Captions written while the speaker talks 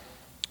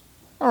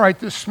right,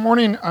 this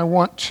morning I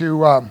want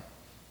to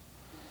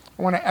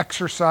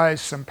exercise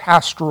some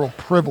pastoral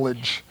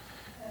privilege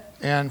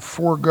and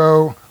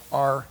forego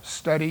our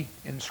study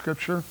in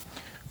Scripture,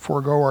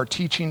 forego our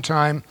teaching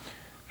time.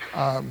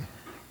 I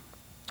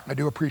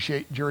do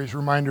appreciate Jerry's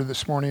reminder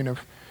this morning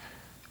of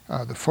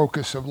the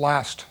focus of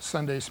last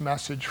Sunday's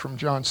message from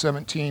John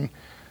 17,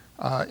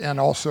 and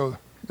also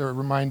the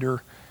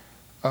reminder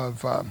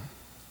of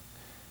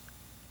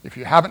if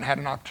you haven't had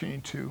an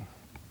opportunity to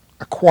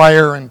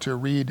acquire and to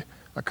read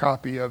a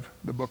copy of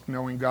the book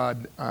Knowing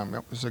God,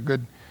 it was a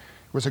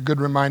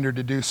good reminder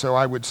to do so.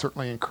 I would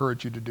certainly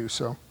encourage you to do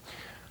so.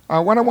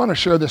 What I want to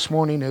share this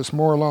morning is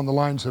more along the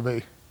lines of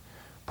a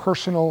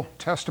personal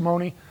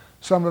testimony,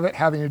 some of it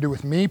having to do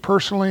with me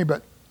personally,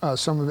 but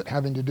some of it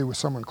having to do with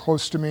someone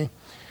close to me.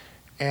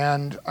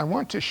 And I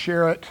want to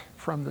share it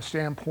from the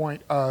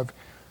standpoint of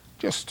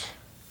just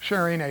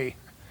sharing a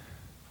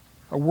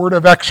word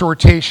of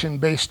exhortation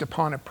based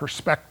upon a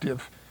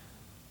perspective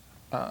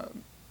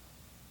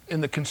in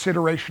the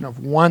consideration of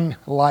one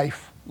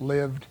life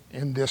lived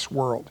in this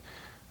world.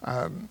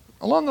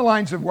 Along the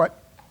lines of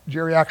what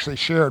Jerry actually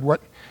shared,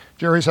 what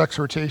Jerry's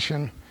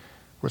exhortation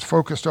was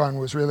focused on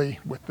was really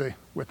with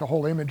the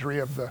whole imagery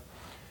of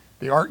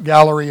the art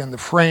gallery and the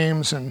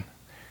frames and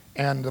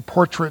the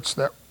portraits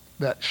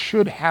that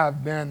should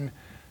have been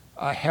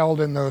held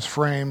in those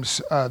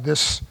frames.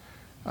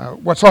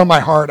 What's on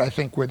my heart, I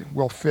think,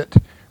 will fit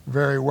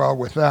very well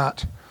with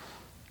that.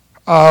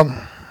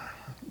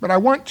 But I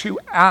want to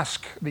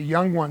ask the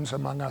young ones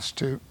among us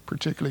to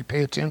particularly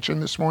pay attention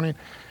this morning.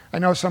 I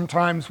know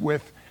sometimes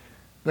with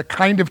the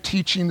kind of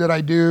teaching that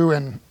I do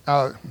and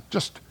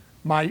just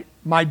my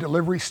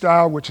delivery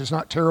style, which is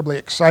not terribly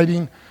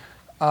exciting,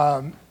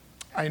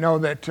 I know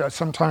that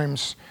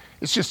sometimes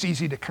it's just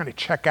easy to kind of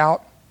check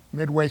out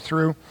midway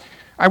through.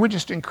 I would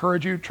just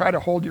encourage you, try to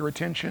hold your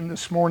attention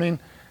this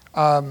morning.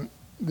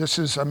 This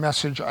is a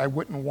message I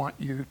wouldn't want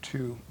you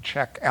to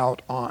check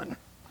out on.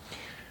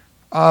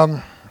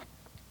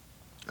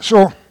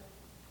 So,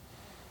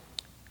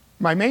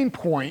 my main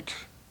point,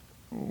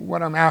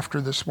 what I'm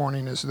after this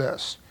morning is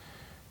this.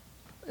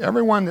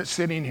 Everyone that's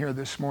sitting here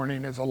this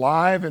morning is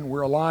alive, and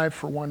we're alive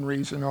for one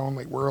reason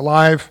only. We're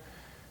alive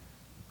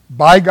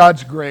by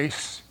God's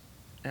grace,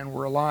 and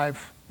we're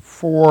alive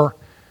for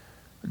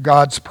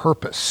God's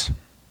purpose.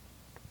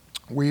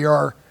 We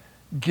are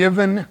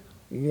given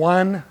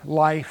one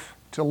life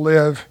to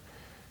live,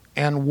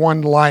 and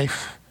one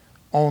life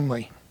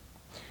only.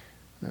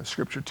 The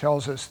Scripture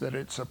tells us that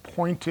it's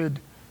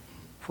appointed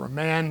for a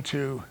man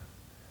to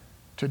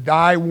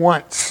die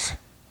once,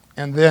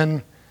 and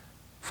then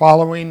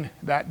following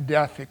that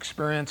death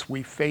experience,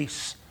 we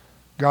face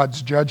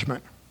God's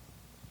judgment.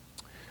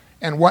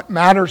 And what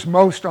matters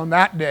most on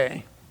that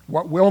day,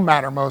 what will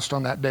matter most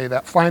on that day,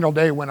 that final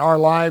day when our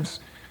lives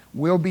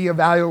will be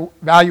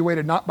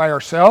evaluated not by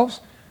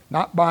ourselves,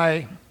 not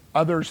by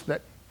others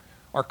that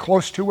are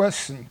close to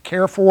us and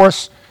care for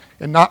us,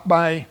 and not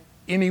by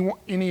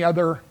any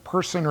other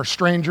person or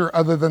stranger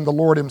other than the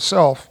Lord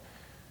Himself.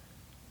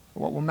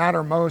 What will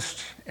matter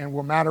most and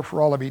will matter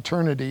for all of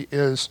eternity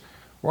is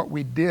what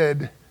we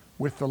did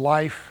with the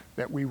life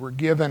that we were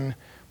given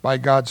by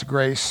God's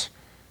grace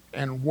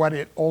and what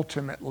it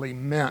ultimately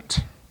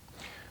meant.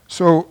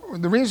 So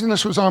the reason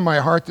this was on my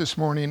heart this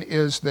morning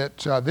is that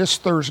this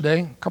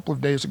Thursday, a couple of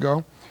days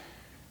ago,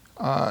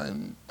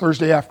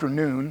 Thursday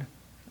afternoon,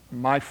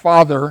 my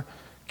father,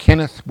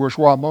 Kenneth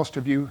Bourgeois, most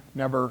of you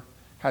never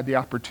had the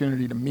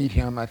opportunity to meet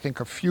him. I think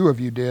a few of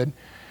you did.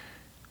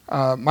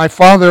 My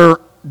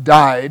father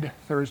died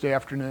Thursday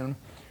afternoon,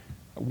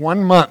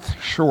 1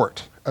 month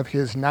short of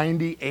his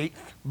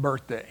 98th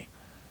birthday.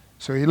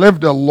 So he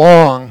lived a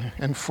long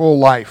and full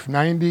life,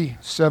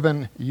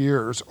 97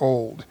 years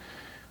old,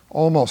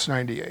 almost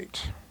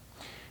 98.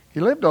 He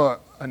lived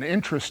an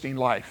interesting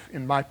life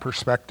in my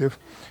perspective.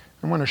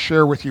 I want to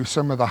share with you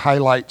some of the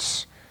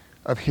highlights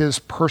of his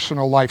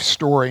personal life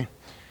story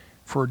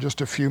for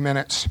just a few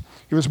minutes.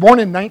 He was born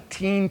in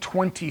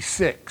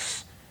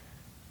 1926.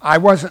 I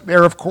wasn't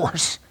there, of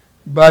course,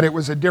 but it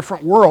was a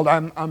different world.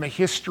 I'm a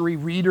history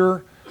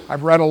reader.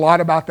 I've read a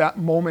lot about that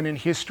moment in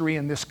history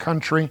in this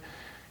country.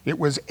 It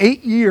was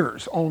 8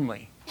 years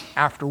only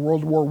after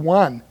World War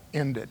I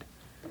ended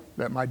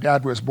that my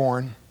dad was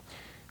born,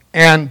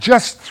 and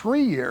just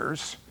 3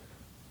 years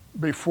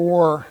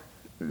before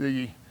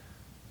the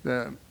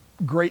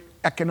great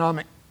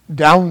economic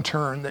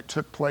downturn that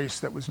took place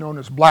that was known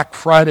as Black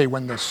Friday,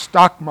 when the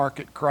stock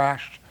market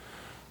crashed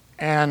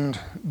and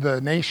the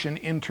nation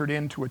entered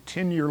into a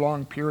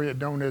 10-year-long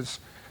period known as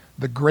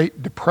the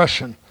Great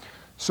Depression.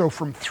 So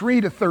from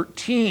 3 to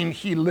 13,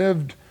 he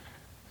lived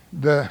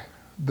the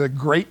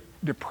Great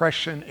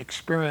Depression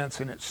experience,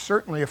 and it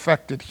certainly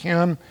affected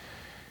him,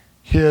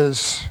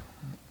 his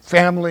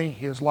family,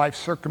 his life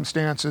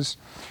circumstances.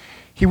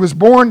 He was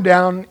born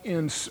down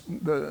in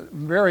the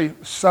very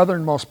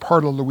southernmost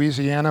part of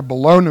Louisiana,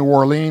 below New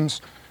Orleans.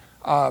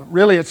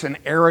 Really, it's an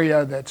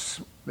area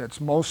that's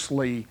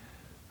mostly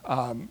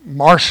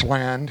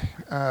marshland.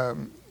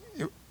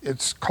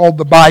 It's called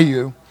the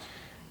Bayou,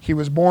 He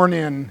was born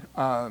in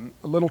a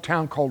little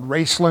town called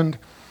Raceland,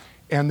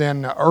 and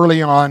then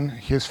early on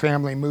his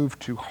family moved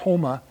to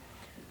Houma,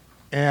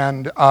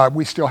 and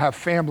we still have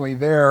family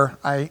there.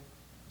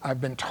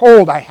 I've been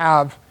told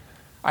I've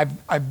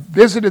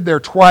visited there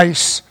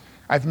twice.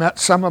 I've met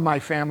some of my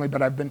family,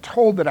 but I've been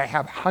told that I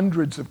have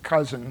hundreds of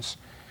cousins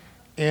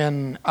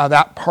in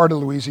that part of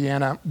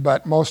Louisiana,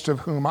 but most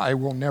of whom I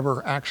will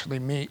never actually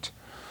meet.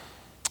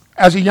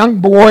 As a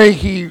young boy,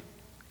 he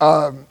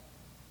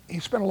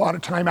spent a lot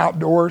of time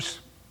outdoors.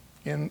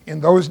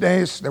 In those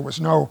days, there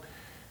was no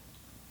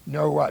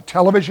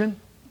television,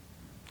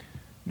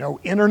 no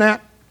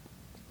internet.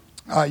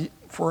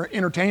 For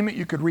entertainment,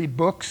 you could read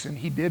books, and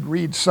he did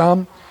read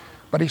some,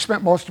 but he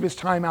spent most of his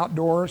time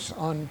outdoors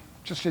on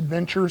just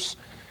adventures.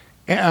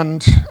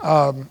 And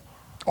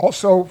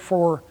also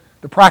for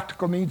the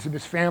practical needs of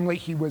his family,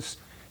 he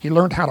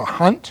learned how to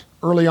hunt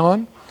early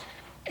on.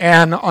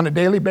 And on a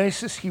daily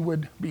basis, he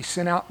would be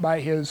sent out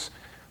by his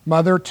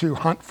mother to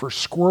hunt for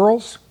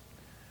squirrels,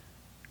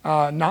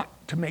 not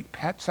to make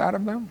pets out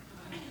of them,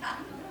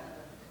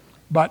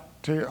 but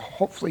to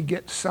hopefully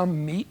get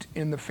some meat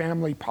in the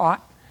family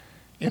pot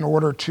in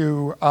order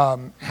to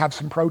have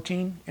some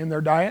protein in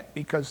their diet,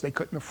 because they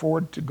couldn't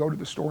afford to go to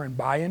the store and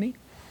buy any.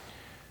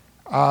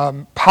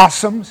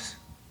 Possums,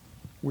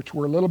 which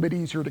were a little bit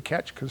easier to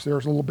catch because they're a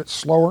little bit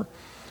slower,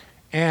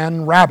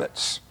 and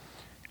rabbits.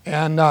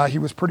 And he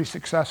was pretty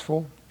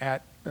successful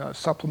at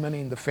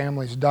supplementing the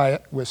family's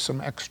diet with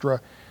some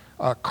extra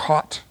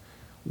caught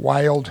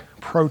wild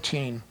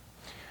protein.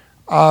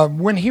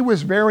 When he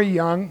was very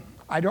young,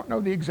 I don't know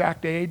the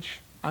exact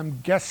age, I'm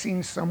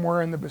guessing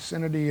somewhere in the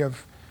vicinity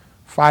of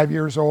 5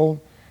 years old,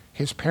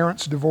 his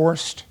parents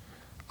divorced,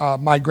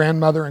 my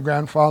grandmother and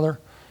grandfather.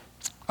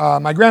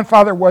 My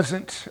grandfather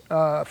wasn't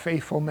a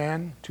faithful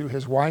man to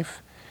his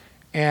wife,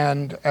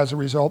 and as a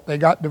result, they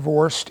got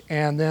divorced.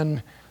 And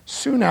then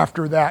soon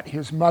after that,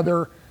 his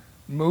mother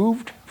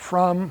moved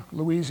from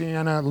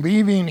Louisiana,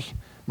 leaving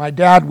my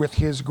dad with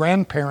his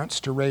grandparents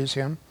to raise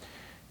him.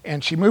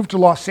 And she moved to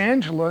Los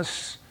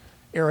Angeles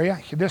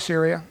area,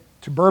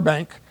 to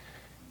Burbank,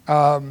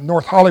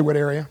 North Hollywood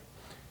area.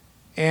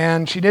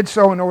 And she did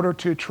so in order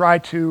to try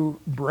to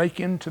break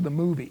into the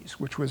movies,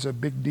 which was a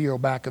big deal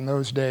back in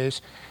those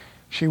days.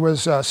 She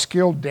was a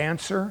skilled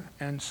dancer,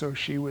 and so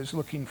she was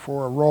looking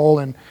for a role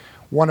in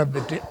one of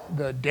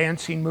the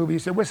dancing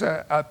movies. There was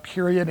a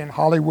period in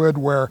Hollywood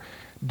where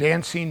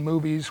dancing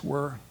movies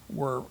were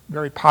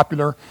very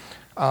popular.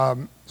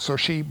 So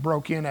she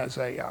broke in as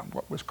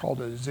what was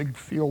called a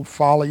Ziegfeld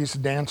Follies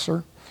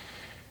dancer.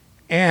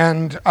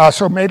 And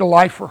so made a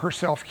life for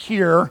herself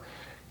here.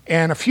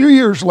 And a few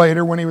years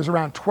later, when he was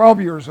around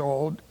 12 years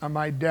old,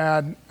 my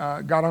dad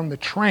got on the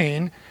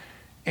train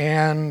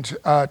and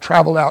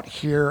traveled out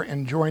here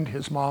and joined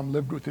his mom,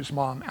 lived with his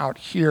mom out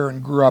here,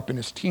 and grew up in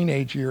his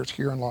teenage years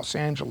here in Los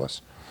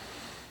Angeles.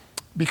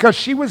 Because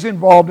she was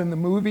involved in the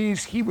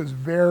movies, he was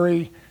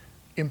very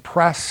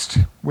impressed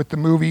with the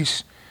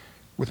movies,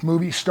 with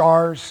movie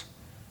stars.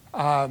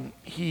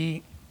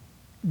 He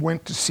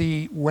went to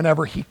see,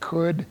 whenever he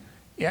could,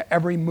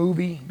 every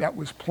movie that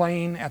was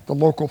playing at the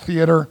local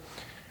theater.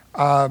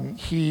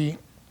 He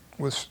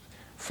was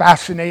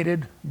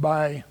fascinated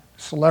by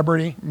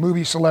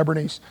movie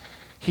celebrities.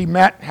 He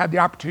had the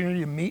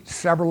opportunity to meet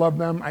several of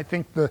them. I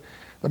think the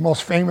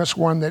most famous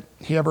one that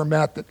he ever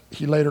met, that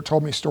he later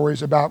told me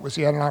stories about, was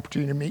he had an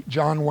opportunity to meet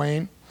John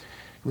Wayne.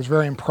 He was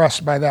very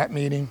impressed by that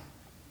meeting.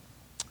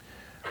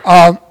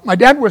 My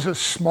dad was a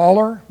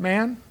smaller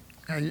man.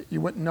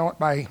 You wouldn't know it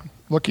by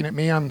looking at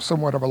me. I'm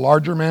somewhat of a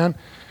larger man.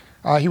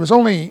 He was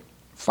only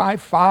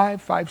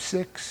 5'5",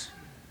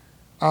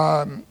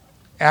 5'6",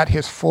 at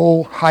his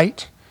full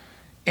height.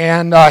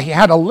 And he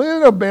had a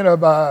little bit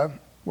of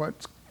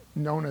what's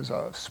known as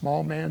a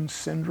small man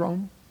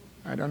syndrome.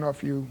 I don't know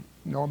if you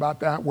know about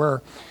that,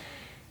 where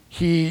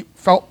he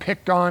felt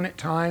picked on at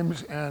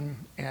times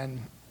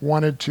and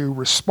wanted to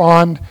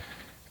respond.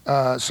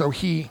 So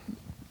he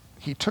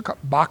took up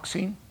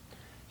boxing.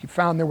 He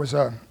found there was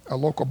a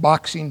local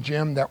boxing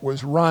gym that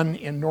was run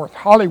in North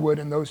Hollywood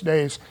in those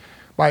days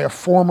by a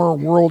former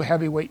world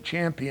heavyweight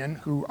champion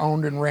who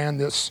owned and ran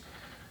this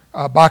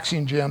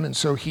boxing gym. And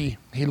so he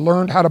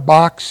learned how to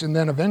box, and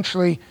then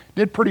eventually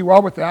did pretty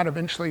well with that.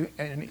 Eventually,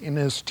 in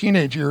his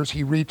teenage years,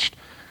 he reached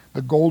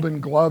the Golden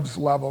Gloves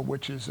level,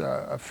 which is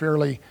a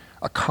fairly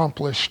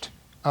accomplished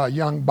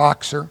young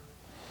boxer.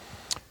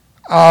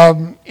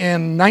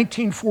 In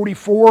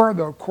 1944,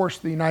 of course,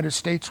 the United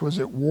States was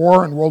at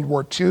war in World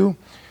War II.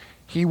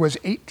 He was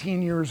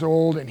 18 years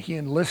old, and he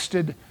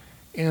enlisted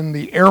in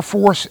the Air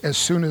Force as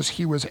soon as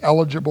he was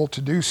eligible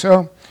to do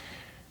so.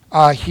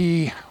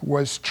 He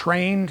was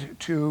trained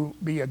to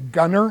be a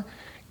gunner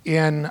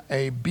in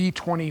a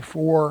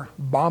B-24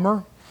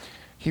 bomber.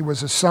 He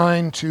was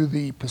assigned to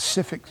the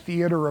Pacific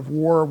Theater of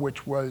War,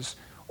 which was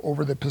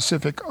over the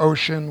Pacific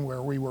Ocean,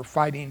 where we were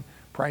fighting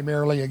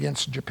primarily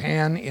against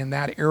Japan in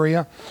that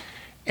area.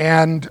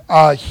 And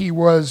he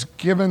was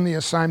given the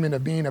assignment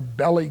of being a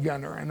belly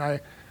gunner. And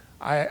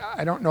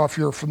I don't know if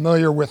you're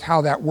familiar with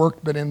how that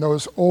worked, but in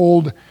those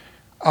old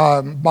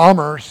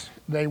bombers,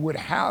 they would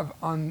have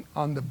on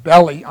the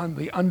belly, on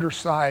the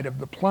underside of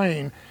the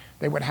plane,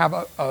 they would have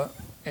a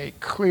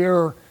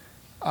clear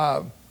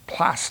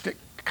plastic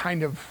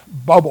kind of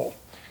bubble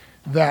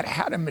that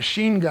had a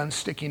machine gun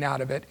sticking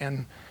out of it.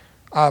 And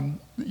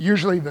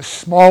usually the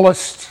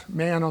smallest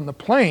man on the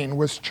plane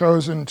was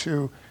chosen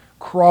to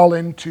crawl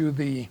into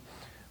the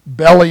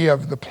belly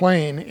of the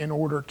plane in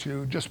order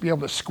to just be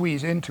able to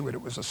squeeze into it.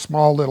 It was a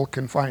small little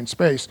confined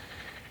space.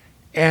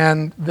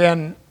 And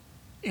then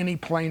any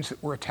planes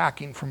that were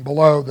attacking from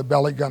below, the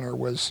belly gunner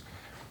was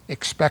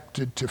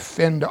expected to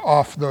fend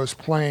off those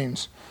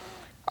planes.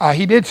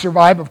 He did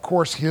survive, of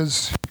course.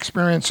 His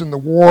experience in the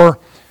war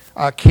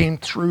came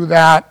through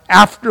that.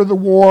 After the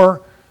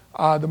war,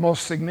 the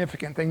most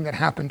significant thing that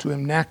happened to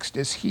him next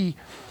is he,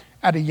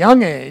 at a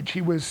young age,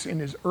 he was in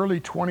his early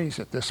 20s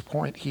at this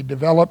point, he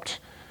developed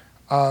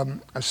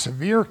a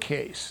severe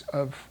case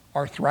of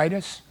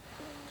arthritis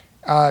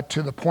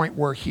to the point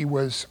where he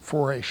was,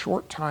 for a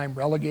short time,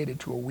 relegated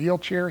to a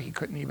wheelchair. He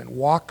couldn't even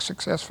walk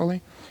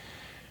successfully.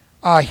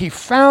 He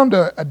found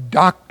a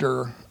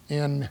doctor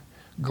in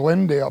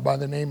Glendale by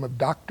the name of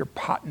Dr.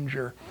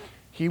 Pottinger.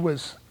 He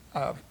was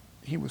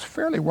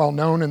fairly well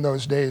known in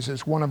those days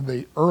as one of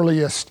the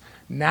earliest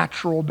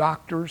natural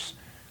doctors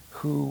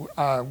who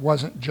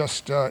wasn't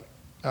just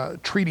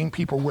treating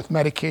people with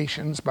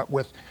medications, but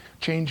with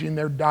changing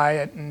their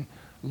diet and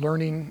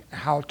learning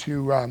how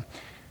to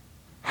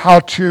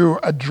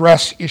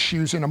address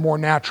issues in a more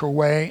natural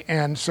way.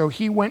 And so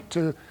he went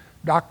to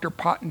Dr.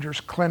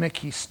 Pottinger's clinic.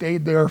 He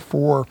stayed there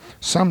for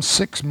some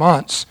 6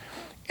 months.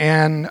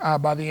 And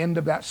by the end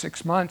of that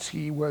 6 months,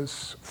 he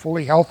was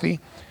fully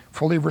healthy,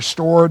 fully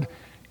restored.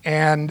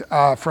 And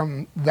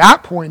from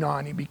that point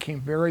on, he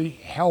became very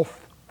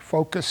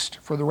health-focused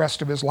for the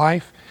rest of his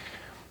life.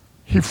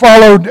 He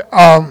followed,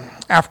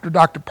 after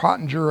Dr.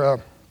 Pottinger,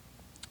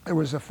 there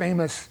was a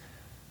famous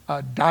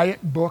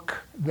diet book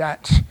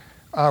that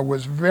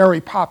was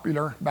very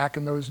popular back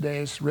in those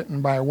days,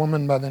 written by a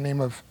woman by the name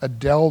of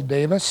Adele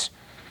Davis.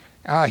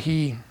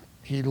 He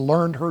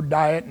learned her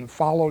diet and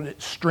followed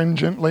it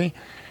stringently.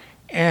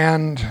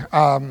 And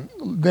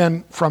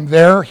then from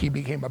there, he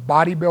became a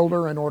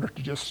bodybuilder in order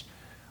to just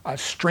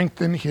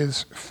strengthen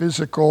his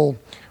physical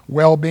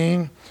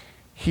well-being.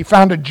 He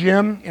found a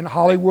gym in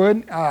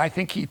Hollywood. I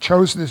think he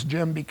chose this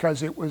gym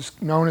because it was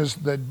known as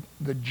the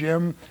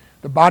gym,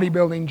 the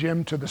bodybuilding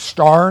gym to the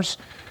stars.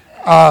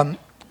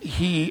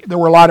 There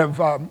were a lot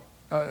of,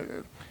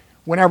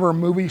 whenever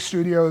movie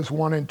studios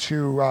wanted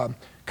to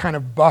kind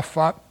of buff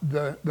up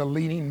the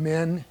leading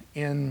men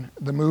in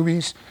the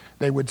movies,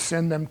 they would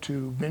send them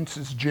to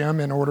Vince's gym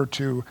in order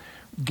to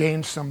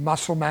gain some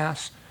muscle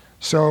mass.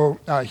 So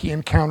he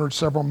encountered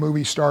several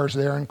movie stars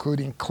there,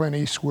 including Clint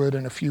Eastwood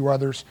and a few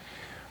others,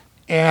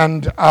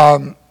 and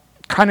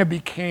kind of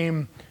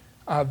became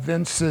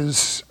Vince,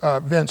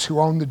 who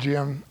owned the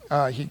gym,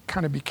 he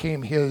kind of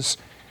became his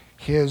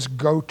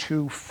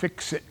go-to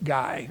fix-it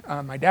guy.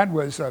 My dad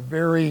was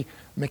very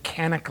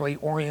mechanically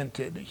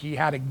oriented. He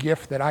had a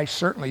gift that I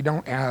certainly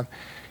don't have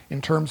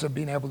in terms of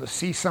being able to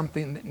see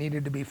something that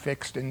needed to be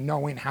fixed and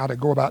knowing how to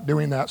go about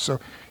doing that. So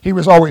he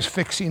was always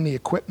fixing the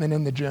equipment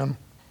in the gym.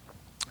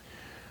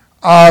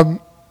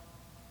 Around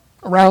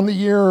the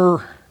year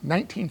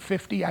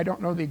 1950, I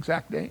don't know the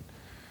exact date,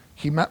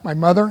 he met my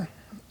mother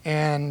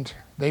and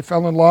they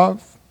fell in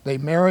love. They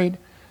married.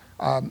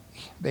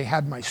 They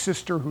had my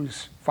sister,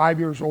 who's 5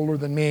 years older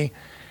than me,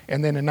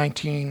 and then in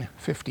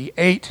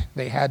 1958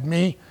 they had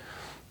me,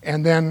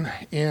 and then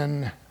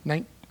in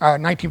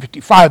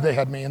 1955 they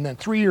had me, and then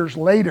 3 years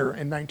later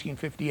in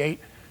 1958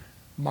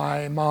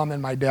 my mom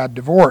and my dad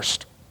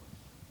divorced.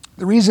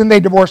 The reason they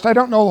divorced, I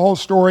don't know the whole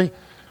story.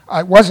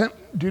 It wasn't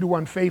due to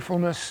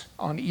unfaithfulness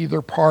on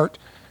either part,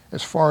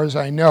 as far as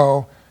I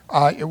know.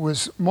 It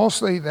was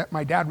mostly that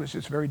my dad was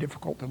just very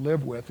difficult to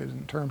live with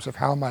in terms of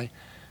how my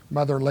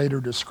mother later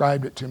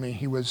described it to me.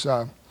 He was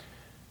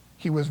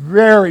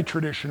very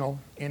traditional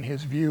in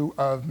his view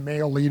of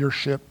male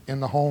leadership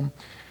in the home,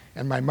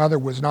 and my mother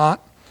was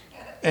not.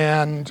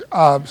 And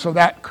so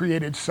that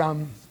created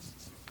some,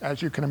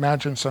 as you can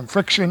imagine, some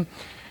friction.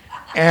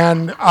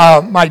 And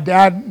my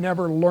dad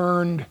never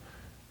learned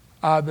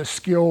the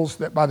skills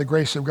that, by the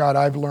grace of God,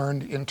 I've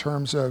learned in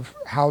terms of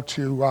how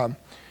to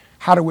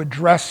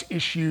address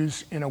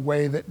issues in a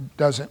way that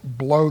doesn't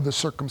blow the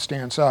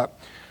circumstance up.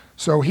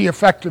 So he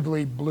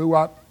effectively blew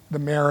up the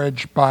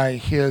marriage by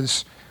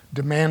his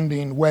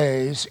demanding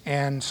ways,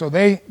 and so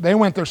they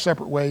went their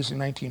separate ways in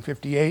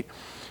 1958.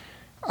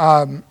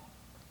 In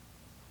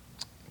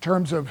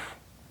terms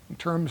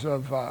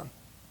of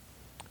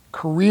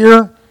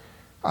career,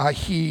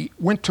 he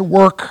went to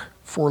work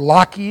for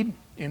Lockheed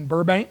in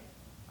Burbank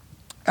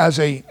as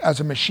a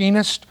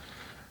machinist.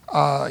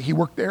 He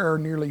worked there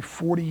nearly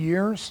 40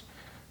 years.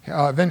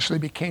 Eventually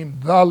became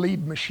the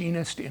lead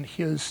machinist in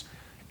his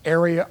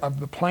area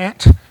of the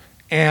plant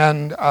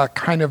and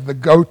kind of the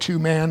go-to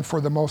man for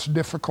the most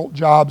difficult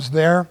jobs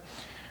there.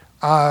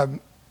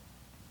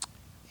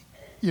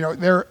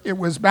 it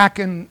was back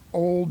in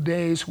old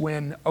days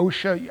when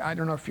OSHA, I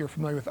don't know if you're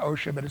familiar with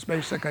OSHA, but it's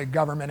basically a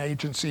government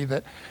agency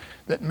that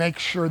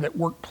makes sure that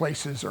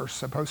workplaces are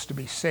supposed to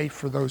be safe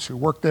for those who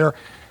work there.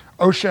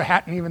 OSHA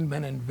hadn't even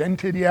been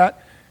invented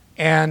yet,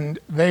 and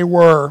they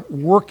were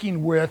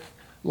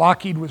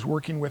Lockheed was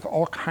working with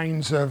all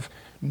kinds of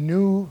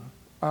new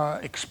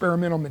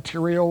experimental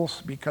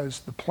materials,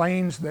 because the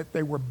planes that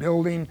they were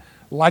building,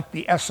 like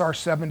the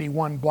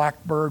SR-71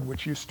 Blackbird,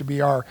 which used to be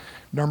our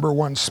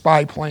 #1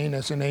 spy plane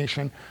as a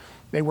nation,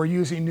 they were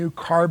using new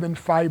carbon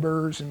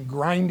fibers and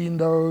grinding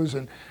those,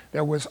 and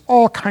there was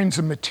all kinds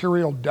of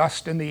material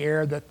dust in the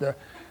air that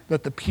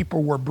the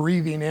people were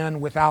breathing in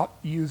without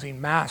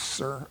using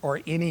masks or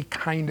any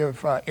kind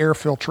of air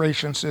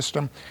filtration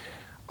system.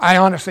 I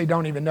honestly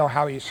don't even know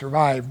how he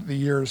survived the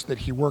years that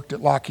he worked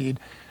at Lockheed.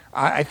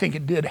 I think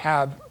it did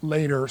have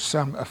later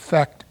some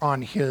effect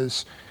on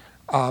his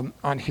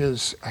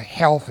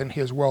health and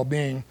his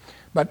well-being,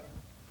 but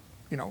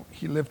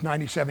he lived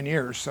 97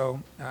 years,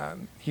 so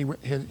he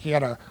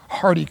had a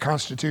hardy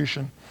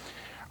constitution.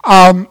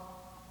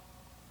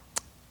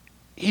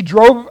 He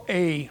drove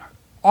a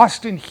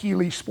Austin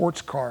Healey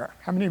sports car.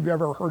 How many of you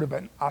ever heard of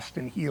an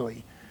Austin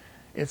Healey?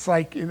 It's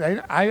like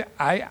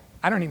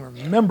I don't even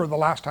remember the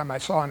last time I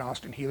saw an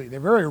Austin Healey. They're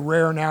very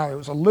rare now. It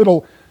was a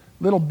little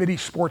bitty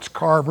sports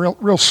car,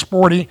 real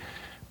sporty.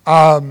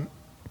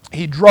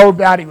 He drove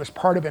that. He was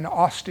part of an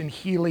Austin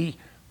Healey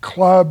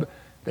club.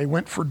 They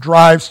went for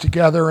drives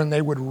together, and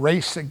they would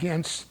race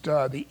against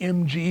the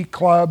MG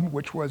Club,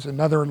 which was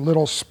another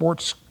little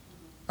sports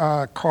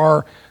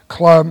car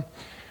club.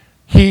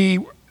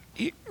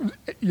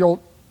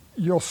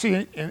 You'll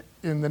see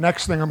in the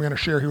next thing I'm going to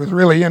share, he was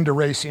really into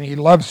racing. He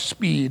loved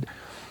speed.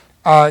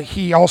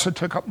 He also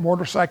took up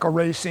motorcycle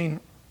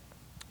racing.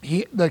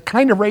 The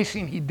kind of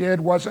racing he did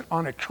wasn't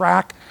on a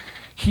track.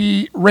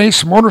 He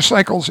raced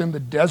motorcycles in the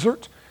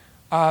desert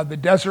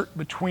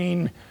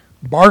between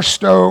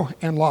Barstow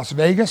and Las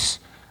Vegas.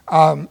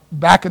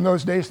 Back in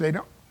those days, they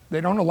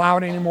don't allow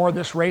it anymore.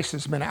 This race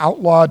has been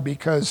outlawed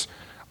because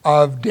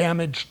of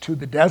damage to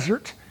the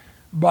desert.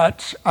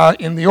 But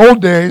in the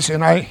old days,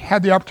 and I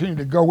had the opportunity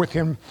to go with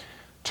him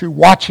to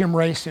watch him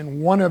race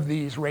in one of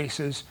these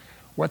races,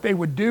 what they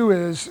would do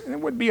is, it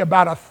would be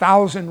about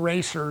 1,000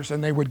 racers,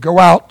 and they would go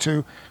out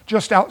to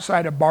just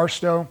outside of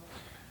Barstow,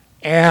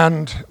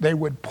 and they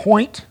would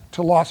point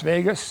to Las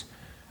Vegas,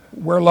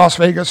 where Las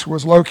Vegas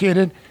was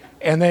located,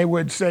 and they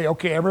would say,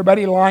 okay,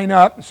 everybody line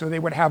up. So they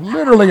would have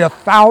literally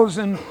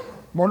 1,000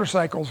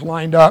 motorcycles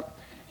lined up,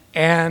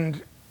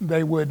 and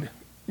they would,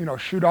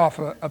 shoot off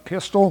a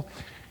pistol,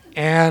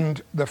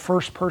 and the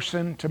first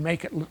person to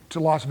make it to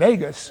Las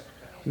Vegas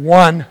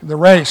won the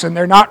race. And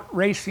they're not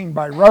racing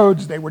by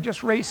roads. They were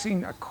just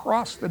racing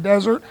across the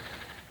desert,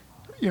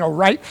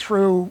 right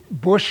through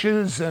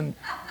bushes, and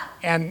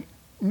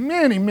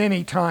many,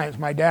 many times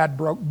my dad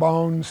broke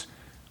bones,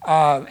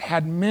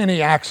 had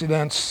many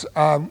accidents.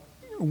 The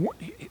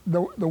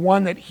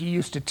one that he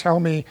used to tell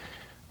me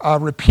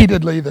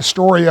repeatedly the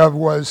story of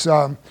was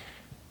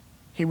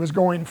he was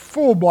going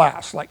full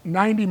blast, like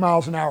 90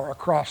 miles an hour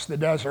across the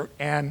desert,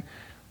 and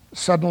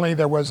suddenly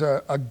there was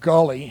a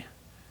gully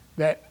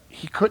that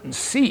he couldn't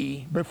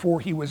see before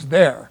he was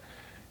there.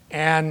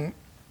 And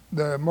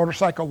the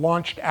motorcycle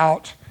launched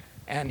out,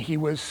 and he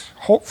was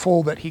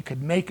hopeful that he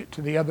could make it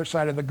to the other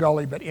side of the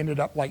gully, but ended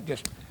up like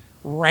just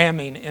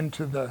ramming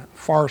into the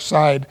far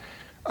side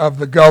of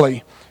the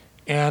gully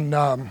and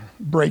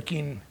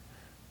breaking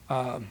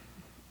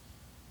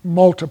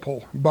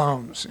multiple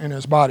bones in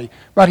his body.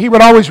 But he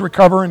would always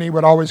recover, and he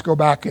would always go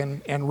back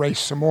and race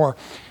some more.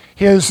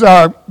 His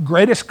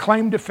greatest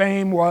claim to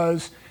fame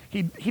was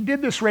he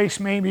did this race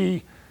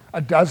maybe a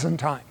dozen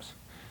times.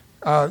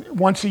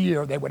 Once a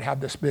year they would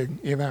have this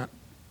big event.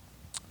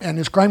 And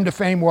his claim to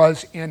fame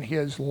was in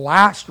his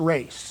last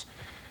race,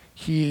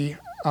 he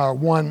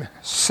won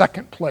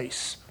second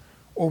place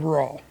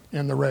overall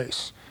in the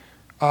race,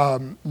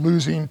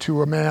 losing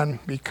to a man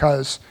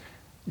because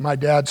my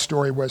dad's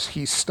story was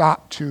he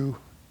stopped to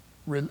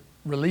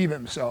relieve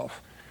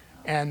himself,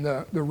 and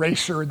the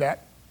racer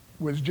that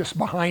was just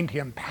behind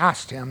him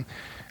passed him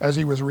as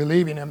he was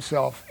relieving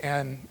himself,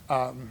 and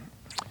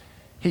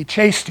he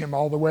chased him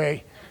all the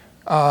way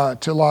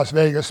to Las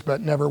Vegas, but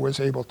never was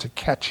able to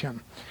catch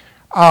him.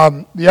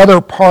 The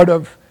other part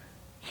of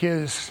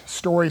his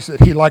stories that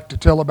he liked to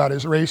tell about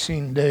his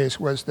racing days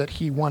was that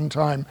he one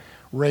time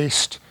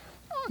raced,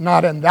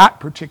 not in that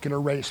particular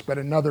race, but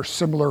another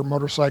similar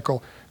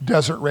motorcycle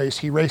desert race.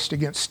 He raced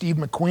against Steve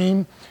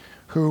McQueen,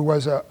 who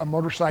was a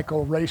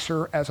motorcycle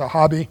racer as a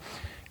hobby,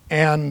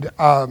 and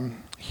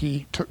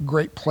he took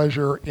great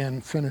pleasure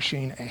in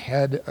finishing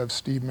ahead of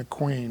Steve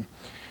McQueen.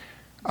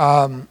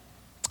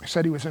 He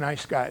said he was a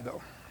nice guy,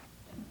 though.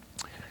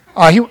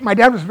 My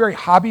dad was very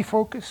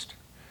hobby-focused.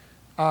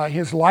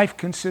 His life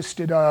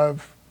consisted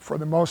of, for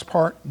the most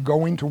part,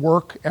 going to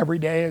work every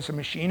day as a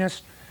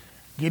machinist,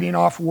 getting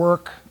off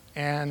work,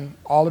 and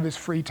all of his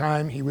free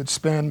time he would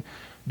spend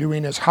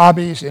doing his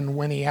hobbies, and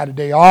when he had a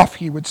day off,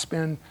 he would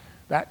spend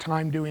that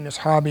time doing his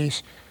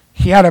hobbies.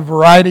 He had a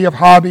variety of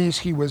hobbies.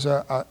 He was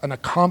an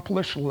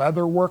accomplished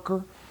leather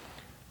worker.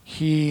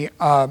 He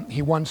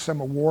won some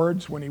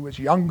awards when he was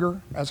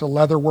younger as a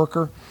leather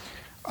worker.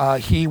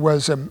 He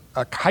was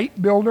a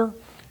kite builder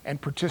and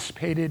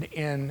participated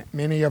in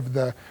many of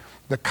the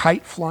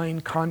kite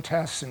flying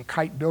contests and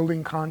kite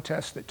building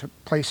contests that took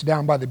place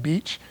down by the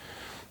beach.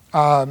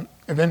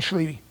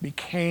 Eventually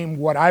became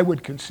what I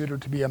would consider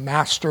to be a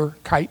master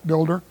kite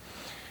builder.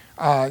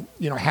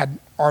 Had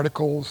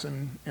articles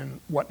and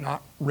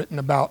whatnot written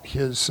about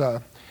his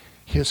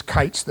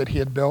kites that he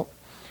had built.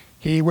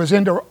 He was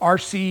into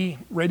RC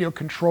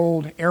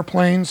radio-controlled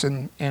airplanes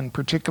and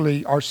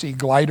particularly RC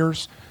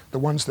gliders, the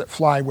ones that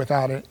fly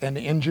without an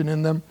engine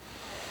in them.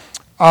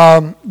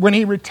 When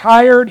he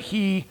retired,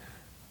 he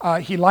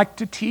liked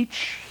to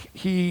teach.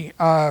 He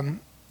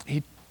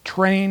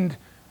trained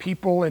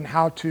people in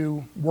how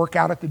to work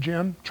out at the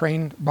gym,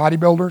 trained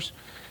bodybuilders.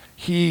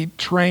 He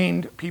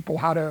trained people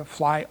how to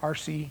fly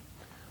RC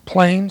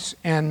planes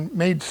and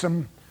made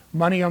some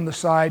money on the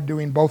side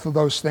doing both of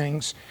those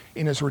things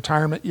in his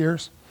retirement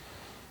years.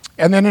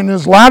 And then in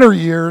his latter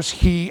years,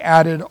 he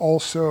added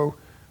also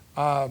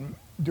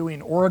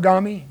doing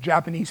origami,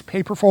 Japanese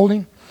paper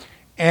folding,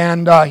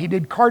 and he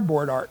did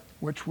cardboard art,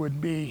 which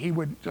would be, he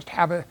would just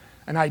have an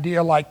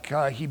idea like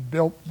he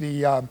built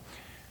the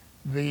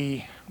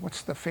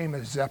what's the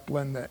famous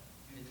Zeppelin that,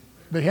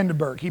 the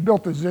Hindenburg. He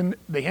built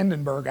the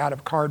Hindenburg out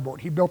of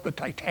cardboard. He built the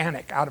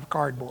Titanic out of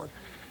cardboard.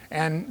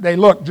 And they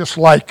look just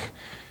like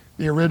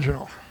the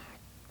original.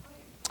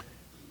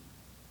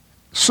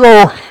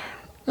 So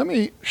let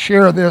me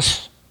share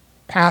this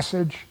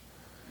passage.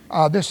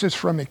 This is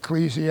from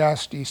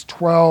Ecclesiastes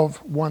 12,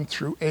 1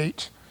 through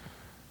 8.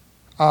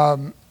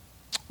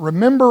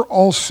 Remember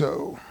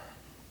also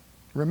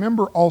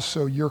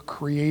your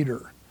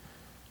Creator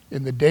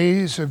in the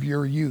days of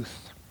your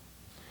youth,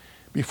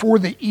 before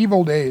the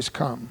evil days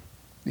come.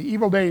 The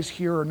evil days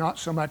here are not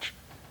so much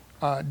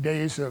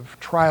days of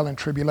trial and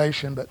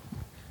tribulation, but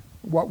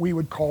what we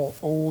would call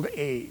old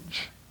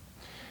age.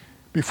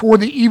 Before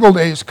the evil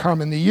days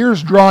come and the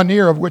years draw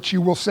near, of which you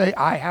will say,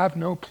 I have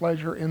no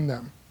pleasure in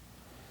them.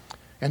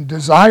 And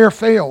desire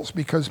fails,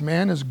 because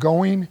man is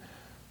going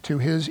to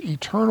his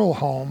eternal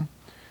home,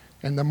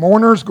 and the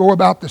mourners go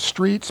about the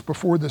streets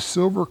before the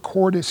silver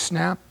cord is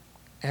snapped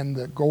and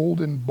the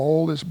golden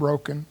bowl is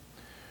broken,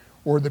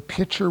 or the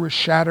pitcher is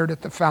shattered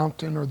at the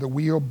fountain, or the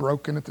wheel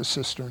broken at the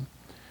cistern.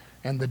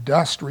 And the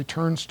dust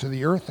returns to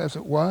the earth as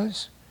it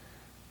was,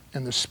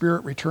 and the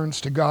spirit returns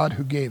to God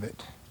who gave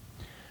it.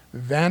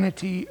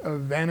 Vanity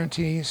of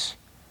vanities,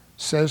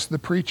 says the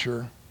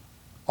preacher,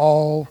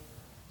 all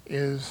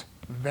is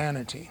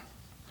vanity.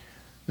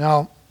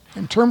 Now,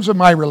 in terms of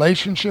my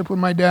relationship with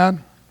my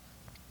dad,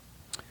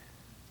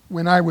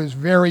 when I was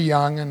very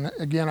young, and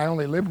again, I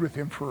only lived with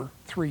him for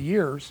 3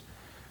 years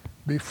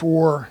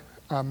before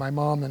my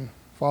mom and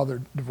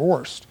father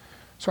divorced.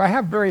 So I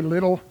have very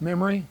little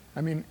memory.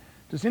 I mean,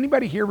 does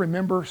anybody here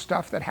remember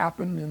stuff that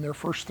happened in their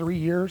first 3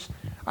 years?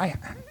 I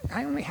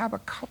only have a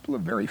couple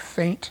of very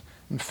faint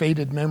and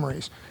faded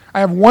memories.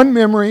 I have one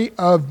memory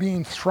of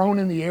being thrown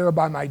in the air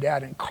by my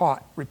dad and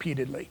caught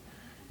repeatedly.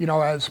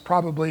 As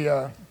probably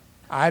a,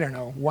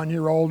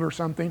 1-year-old or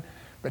something.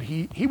 But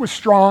he was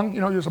strong. He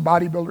was a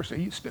bodybuilder, so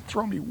he used to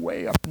throw me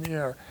way up in the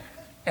air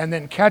and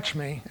then catch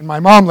me. And my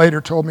mom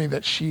later told me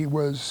that she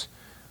was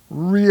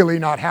really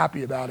not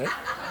happy about it.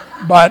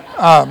 But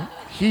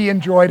he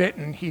enjoyed it,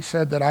 and he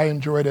said that I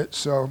enjoyed it,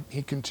 so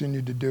he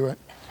continued to do it.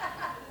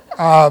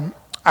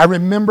 I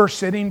remember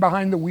sitting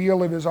behind the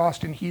wheel of his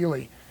Austin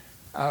Healey,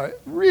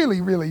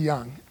 really, really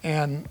young,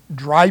 and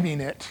driving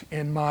it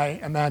in my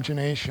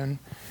imagination.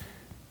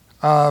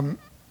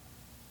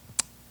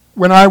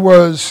 When I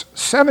was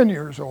 7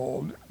 years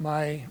old,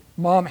 my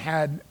mom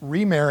had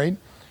remarried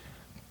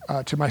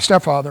to my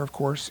stepfather, of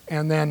course,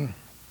 and then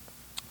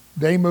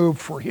they moved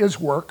for his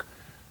work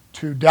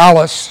to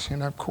Dallas,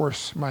 and of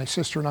course my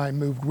sister and I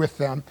moved with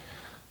them.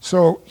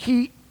 So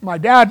my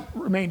dad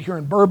remained here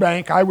in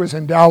Burbank. I was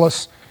in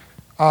Dallas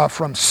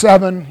from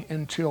 7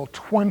 until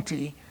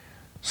 20.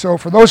 So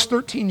for those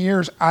 13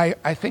 years, I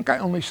think I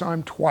only saw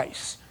him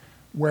twice,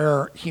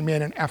 where he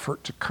made an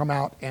effort to come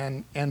out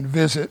and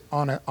visit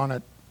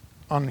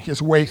on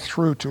his way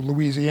through to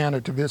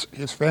Louisiana to visit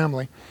his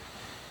family.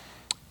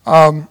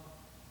 I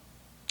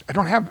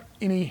don't have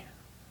any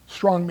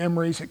strong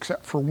memories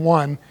except for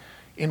one.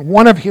 In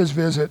one of his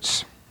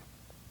visits,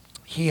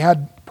 he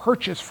had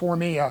purchased for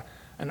me an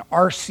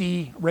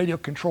RC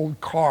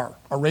radio-controlled car,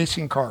 a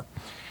racing car.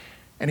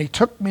 And he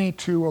took me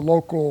to a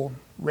local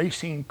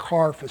racing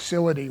car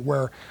facility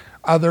where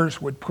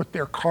others would put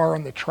their car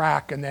on the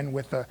track, and then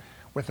with a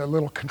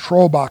little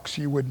control box,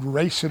 you would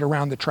race it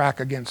around the track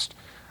against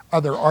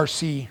other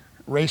RC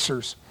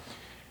racers.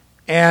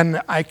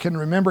 And I can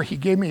remember he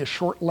gave me a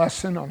short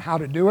lesson on how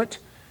to do it,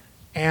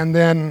 and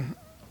then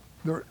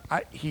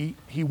he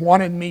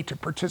wanted me to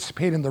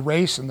participate in the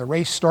race, and the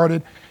race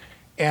started,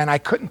 and I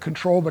couldn't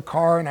control the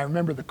car. And I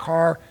remember the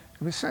car,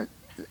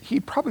 he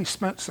probably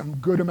spent some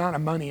good amount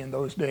of money in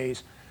those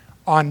days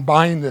on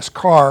buying this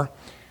car,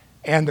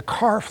 and the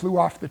car flew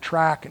off the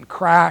track and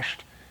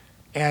crashed,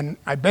 and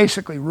I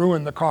basically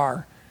ruined the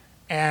car.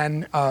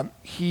 And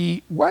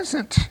he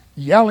wasn't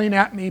yelling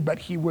at me, but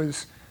he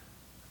was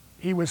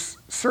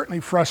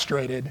certainly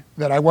frustrated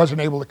that I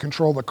wasn't able to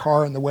control the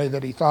car in the way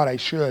that he thought I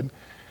should.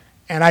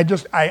 And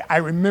I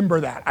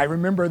remember that. I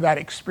remember that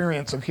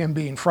experience of him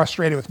being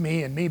frustrated with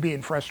me and me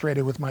being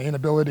frustrated with my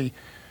inability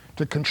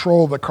to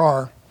control the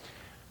car.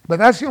 But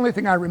that's the only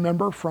thing I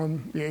remember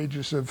from the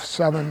ages of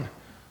 7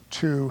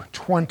 to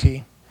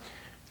 20.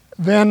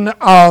 Then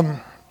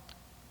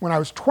when I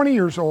was 20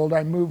 years old,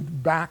 I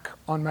moved back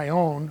on my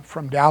own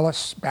from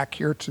Dallas back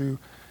here to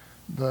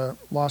the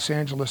Los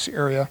Angeles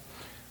area.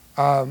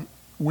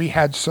 We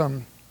had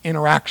some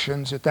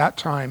interactions at that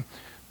time.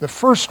 The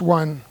first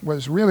one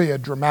was really a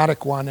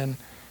dramatic one, and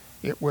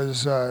it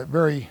was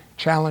very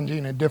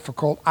challenging and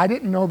difficult. I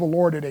didn't know the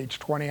Lord at age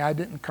 20. I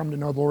didn't come to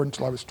know the Lord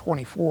until I was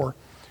 24.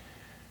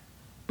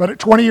 But at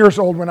 20 years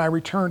old, when I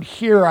returned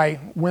here, I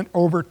went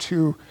over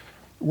to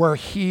where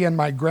he and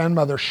my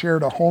grandmother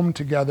shared a home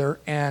together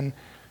and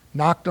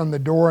knocked on the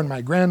door, and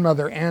my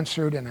grandmother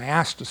answered, and I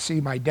asked to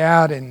see my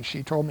dad, and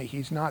she told me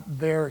he's not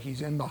there,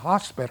 he's in the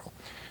hospital.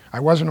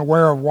 I wasn't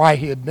aware of why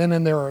he had been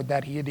in there or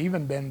that he had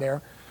even been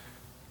there.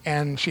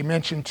 And she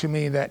mentioned to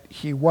me that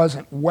he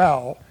wasn't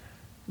well,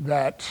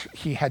 that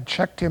he had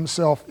checked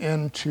himself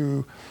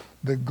into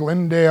the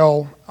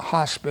Glendale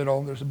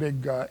Hospital. There's a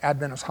big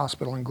Adventist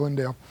hospital in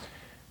Glendale.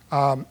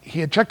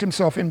 He had checked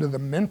himself into the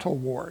mental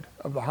ward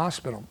of the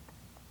hospital.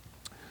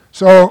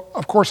 So,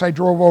 of course, I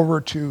drove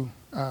over to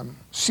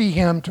see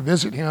him, to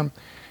visit him,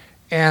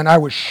 and I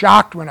was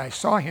shocked when I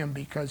saw him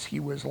because he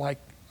was like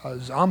a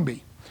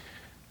zombie.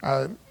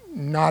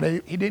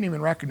 He didn't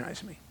even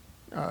recognize me.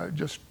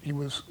 He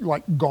was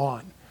like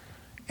gone.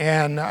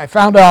 And I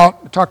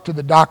talked to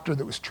the doctor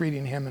that was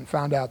treating him and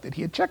found out that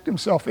he had checked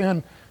himself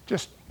in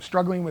just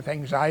struggling with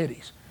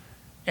anxieties.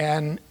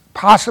 And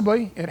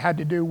possibly it had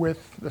to do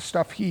with the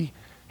stuff he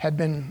had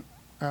been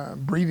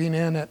breathing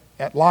in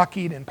at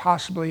Lockheed, and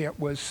possibly it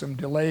was some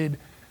delayed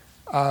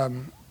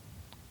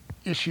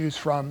issues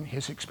from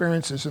his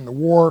experiences in the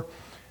war.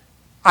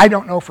 I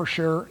don't know for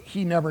sure.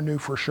 He never knew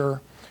for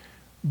sure.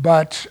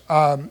 But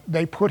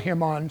they put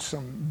him on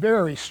some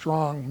very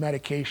strong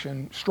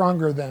medication,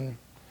 stronger than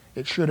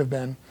it should have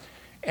been,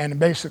 and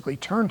basically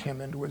turned him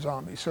into a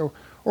zombie. So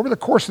over the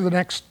course of the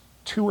next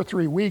 2 or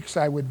 3 weeks,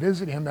 I would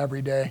visit him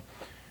every day,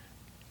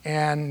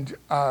 and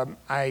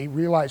I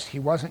realized he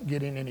wasn't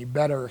getting any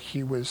better.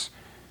 He was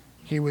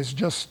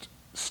just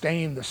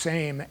staying the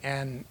same,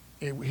 and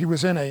he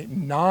was in a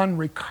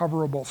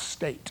non-recoverable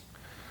state.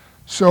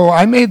 So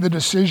I made the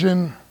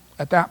decision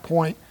at that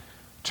point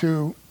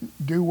to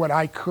do what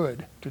I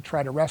could to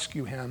try to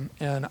rescue him.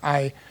 And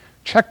I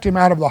checked him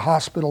out of the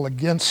hospital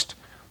against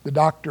the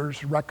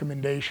doctor's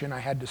recommendation. I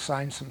had to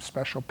sign some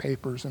special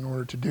papers in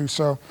order to do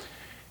so.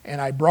 And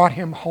I brought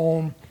him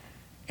home,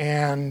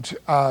 and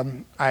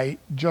I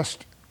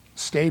just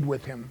stayed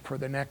with him for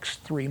the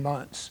next 3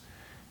 months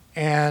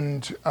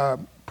and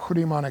put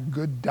him on a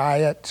good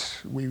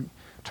diet. We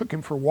took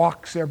him for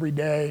walks every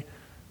day,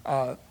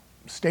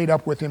 stayed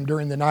up with him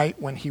during the night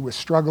when he was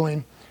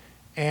struggling.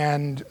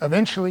 And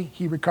eventually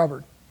he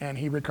recovered, and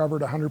he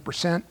recovered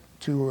 100%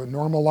 to a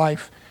normal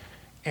life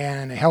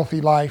and a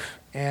healthy life.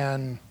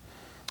 And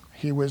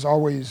he was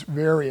always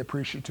very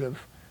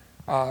appreciative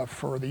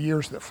for the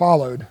years that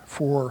followed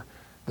for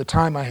the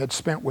time I had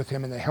spent with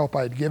him and the help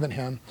I had given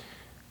him.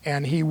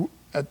 And he,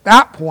 at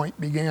that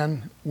point,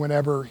 began,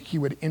 whenever he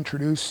would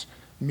introduce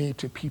me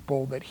to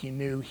people that he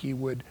knew, he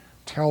would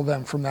tell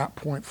them from that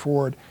point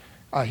forward,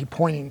 he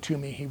pointing to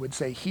me, he would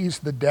say, "He's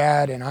the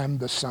dad and I'm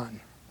the son."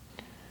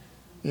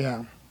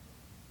 Yeah.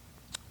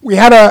 We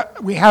had a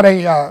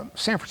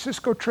San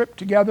Francisco trip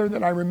together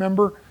that I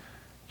remember.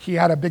 He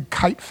had a big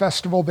kite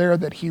festival there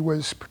that he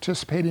was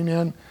participating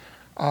in.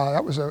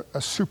 That was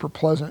a super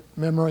pleasant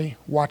memory,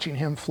 watching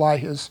him fly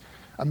his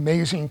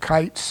amazing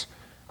kites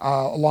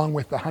along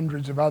with the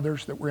hundreds of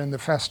others that were in the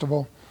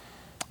festival.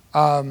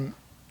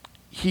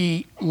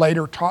 He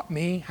later taught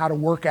me how to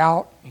work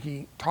out.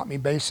 He taught me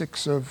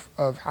basics of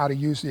how to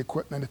use the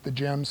equipment at the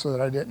gym so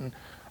that I didn't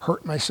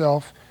hurt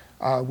myself.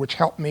 Which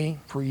helped me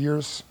for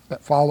years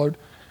that followed.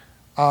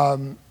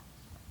 Once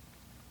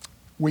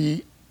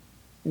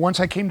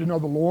I came to know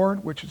the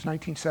Lord, which is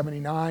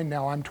 1979,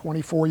 now I'm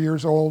 24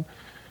 years old,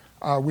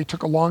 we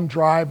took a long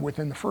drive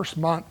within the first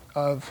month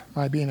of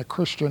my being a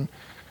Christian.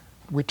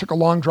 We took a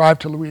long drive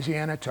to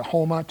Louisiana, to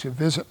Houma, to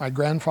visit my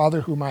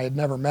grandfather, whom I had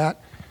never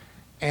met.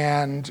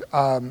 And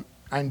I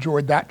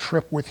enjoyed that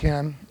trip with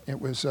him.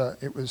 It was a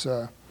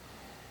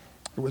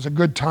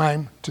good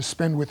time to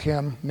spend with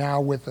him, now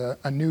with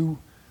a new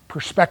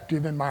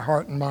perspective in my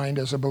heart and mind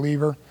as a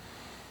believer.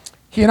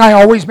 He and I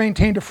always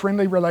maintained a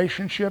friendly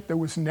relationship. There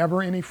was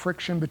never any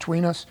friction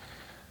between us.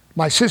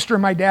 My sister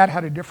and my dad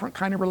had a different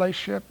kind of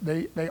relationship.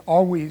 They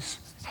always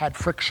had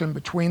friction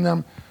between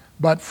them,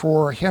 but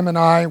for him and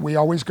I, we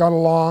always got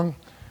along.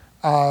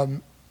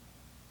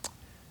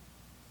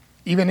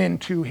 Even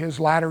into his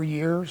latter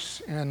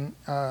years, and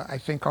I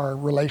think our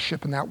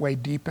relationship in that way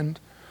deepened.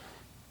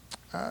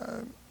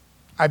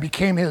 I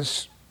became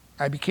his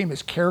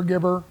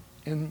caregiver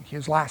in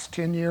his last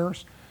 10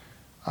 years,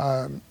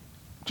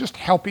 just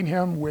helping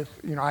him with,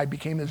 I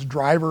became his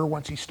driver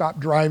once he stopped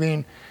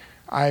driving.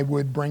 I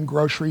would bring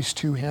groceries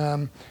to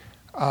him.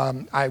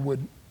 I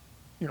would,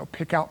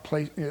 pick out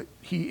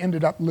he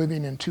ended up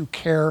living in 2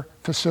 care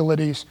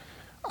facilities,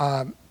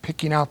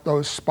 picking out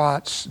those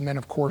spots, and then,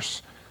 of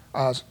course,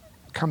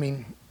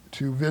 coming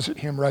to visit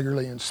him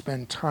regularly and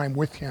spend time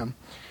with him.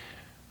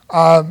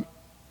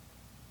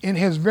 In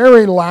his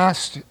very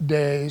last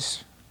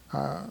days,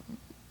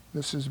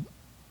 this is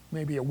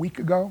maybe a week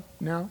ago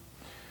now,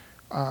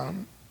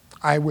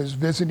 I was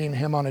visiting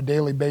him on a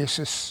daily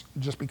basis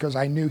just because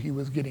I knew he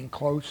was getting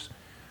close.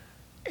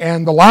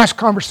 And the last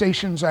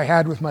conversations I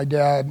had with my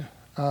dad,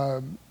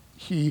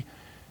 this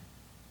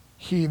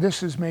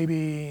is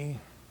maybe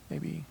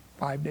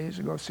 5 days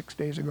ago, 6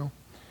 days ago.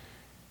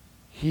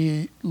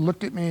 He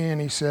looked at me and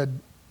he said,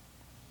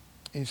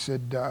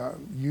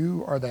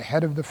 you are the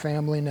head of the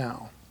family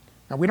now.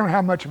 Now, we don't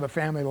have much of a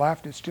family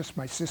left. It's just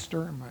my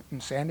sister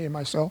and Sandy and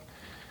myself.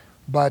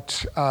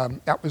 But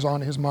that was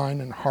on his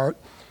mind and heart.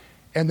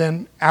 And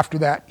then after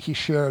that, he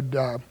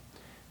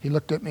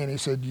looked at me and he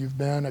said, you've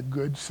been a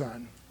good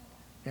son.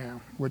 Yeah,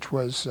 which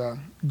was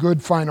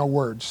good final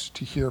words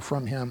to hear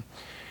from him.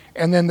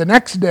 And then the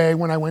next day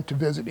when I went to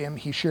visit him,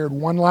 he shared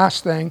one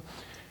last thing.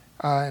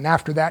 And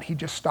after that, he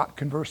just stopped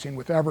conversing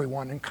with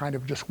everyone and kind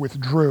of just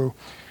withdrew.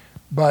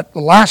 But the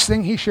last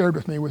thing he shared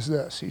with me was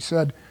this. He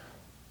said,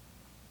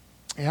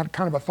 he had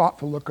kind of a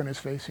thoughtful look on his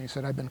face, and he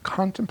said, I've been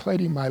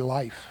contemplating my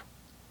life.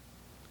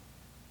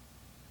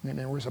 And then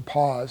there was a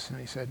pause, and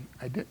he said,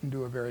 I didn't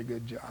do a very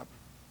good job.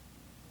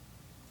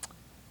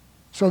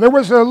 So there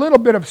was a little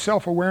bit of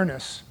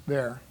self-awareness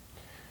there.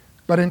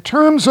 But in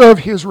terms of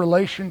his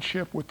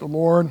relationship with the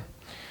Lord,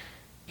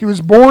 he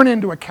was born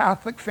into a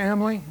Catholic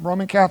family,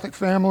 Roman Catholic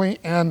family,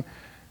 and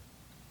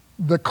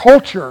the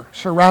culture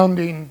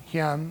surrounding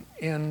him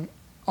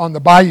on the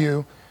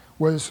bayou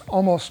was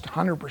almost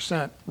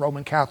 100%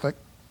 Roman Catholic.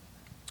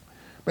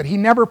 But he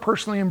never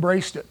personally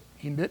embraced it.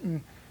 He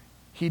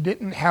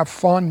didn't have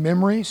fond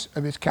memories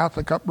of his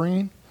Catholic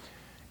upbringing,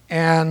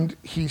 and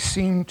he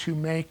seemed to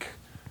make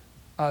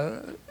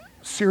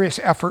serious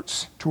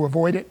efforts to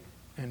avoid it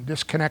and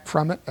disconnect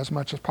from it as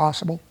much as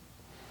possible.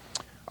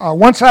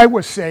 Once I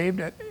was saved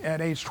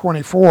at age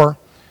 24,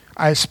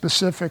 I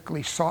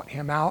specifically sought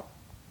him out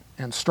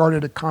and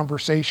started a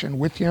conversation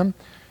with him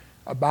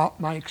about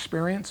my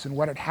experience and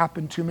what had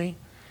happened to me.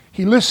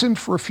 He listened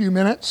for a few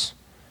minutes,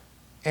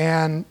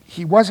 and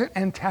he wasn't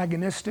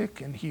antagonistic,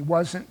 and he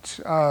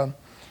wasn't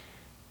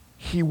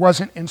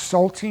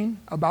insulting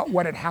about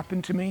what had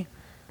happened to me,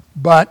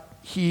 but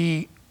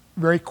he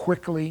very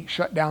quickly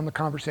shut down the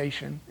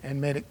conversation and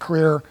made it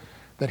clear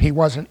that he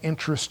wasn't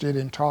interested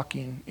in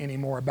talking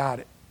anymore about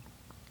it.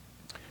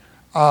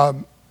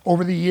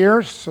 Over the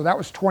years, so that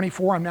was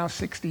 24, I'm now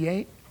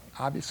 68.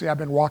 Obviously, I've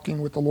been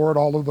walking with the Lord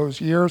all of those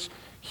years.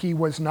 He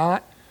was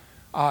not.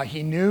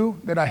 He knew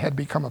that I had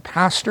become a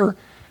pastor.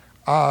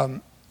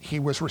 He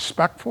was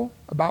respectful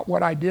about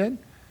what I did,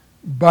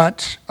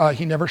 but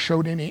he never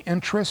showed any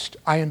interest.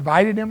 I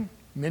invited him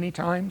many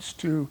times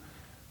to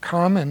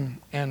come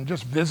and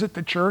just visit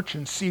the church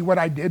and see what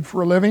I did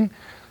for a living,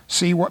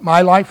 see what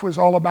my life was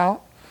all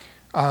about,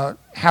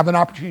 have an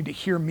opportunity to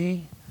hear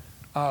me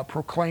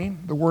proclaim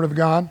the Word of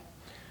God.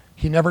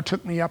 He never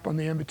took me up on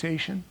the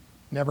invitation,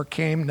 never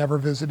came, never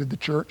visited the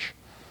church.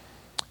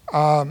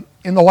 In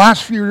the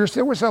last few years,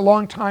 there was a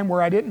long time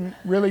where I didn't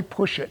really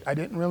push it. I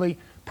didn't really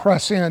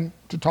press in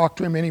to talk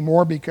to him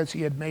anymore because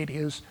he had made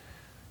his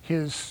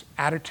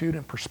attitude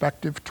and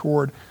perspective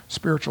toward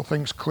spiritual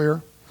things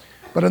clear.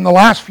 But in the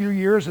last few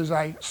years, as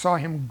I saw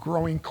him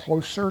growing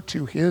closer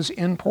to his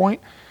end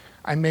point,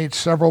 I made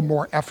several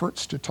more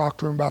efforts to talk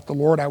to him about the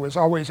Lord. I was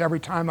always, every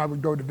time I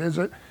would go to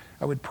visit,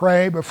 I would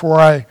pray before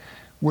I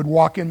would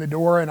walk in the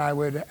door, and I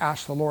would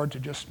ask the Lord to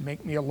just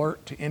make me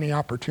alert to any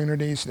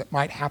opportunities that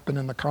might happen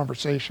in the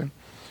conversation.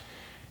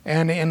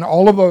 And in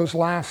all of those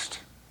last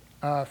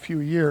few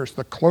years,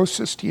 the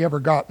closest he ever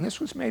got, and this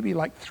was maybe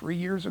like 3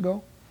 years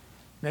ago,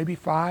 maybe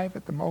 5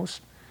 at the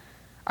most.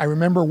 I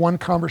remember one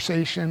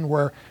conversation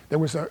where there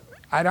was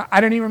I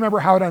don't even remember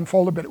how it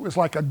unfolded, but it was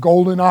like a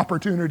golden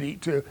opportunity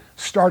to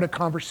start a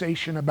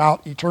conversation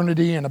about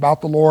eternity and about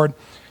the Lord.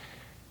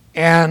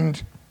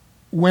 And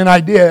when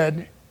I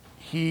did,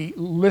 he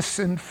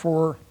listened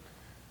for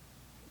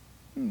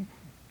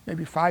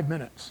maybe 5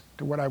 minutes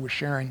to what I was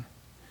sharing.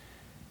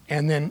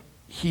 And then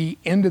he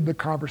ended the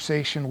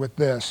conversation with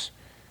this.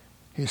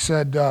 He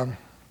said,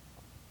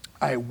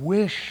 I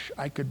wish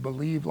I could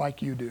believe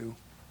like you do,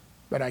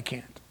 but I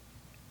can't.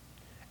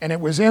 And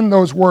it was in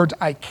those words,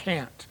 I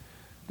can't,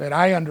 that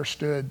I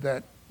understood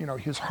that,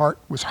 his heart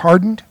was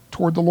hardened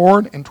toward the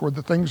Lord and toward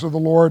the things of the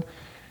Lord,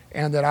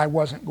 and that I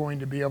wasn't going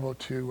to be able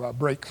to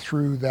break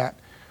through that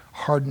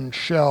hardened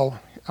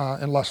shell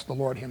unless the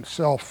Lord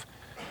himself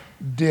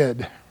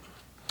did.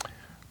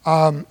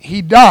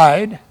 He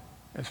died,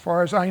 as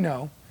far as I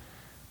know,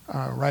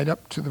 right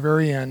up to the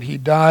very end, he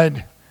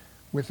died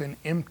with an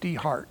empty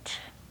heart.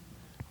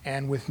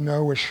 and with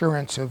no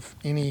assurance of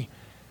any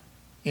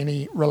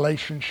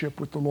relationship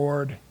with the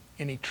Lord,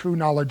 any true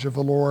knowledge of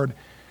the Lord,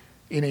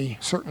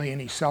 certainly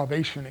any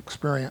salvation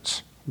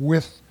experience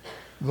with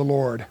the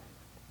Lord.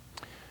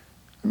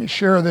 Let me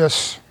share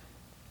this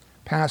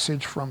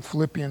passage from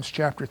Philippians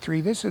chapter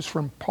 3. This is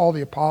from Paul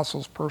the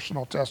Apostle's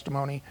personal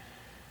testimony.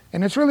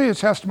 And it's really a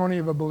testimony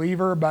of a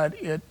believer, but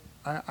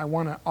I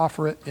want to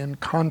offer it in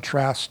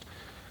contrast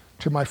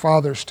to my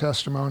father's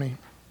testimony.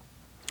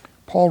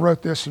 Paul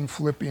wrote this in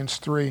Philippians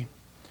 3.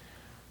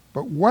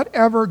 But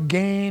whatever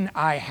gain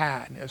I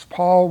had, as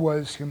Paul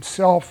was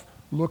himself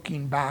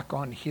looking back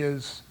on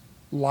his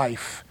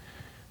life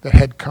that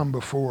had come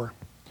before,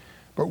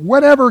 but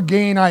whatever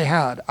gain I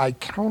had, I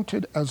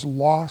counted as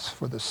loss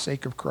for the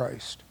sake of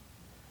Christ.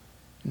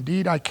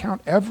 Indeed, I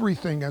count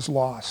everything as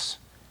loss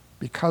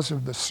because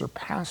of the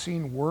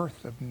surpassing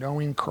worth of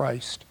knowing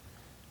Christ,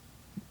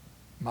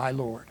 my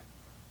Lord.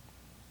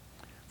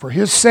 For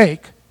his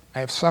sake, I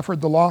have suffered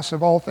the loss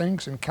of all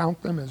things and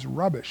count them as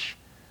rubbish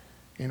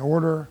in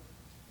order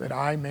that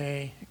I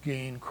may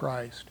gain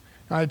Christ.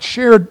 Now, I had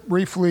shared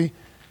briefly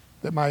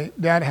that my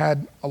dad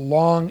had a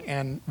long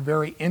and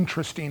very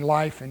interesting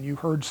life, and you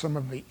heard some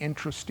of the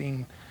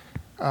interesting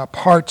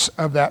parts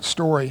of that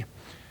story.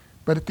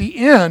 But at the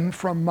end,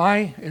 from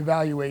my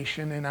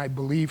evaluation, and I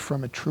believe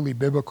from a truly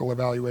biblical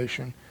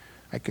evaluation,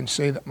 I can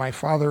say that my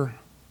father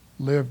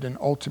lived an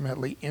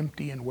ultimately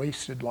empty and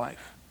wasted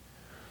life.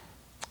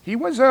 He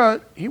was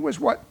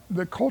what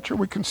the culture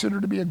would consider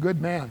to be a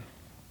good man.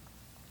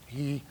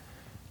 He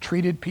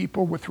treated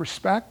people with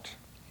respect.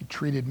 He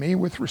treated me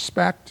with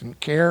respect and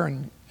care,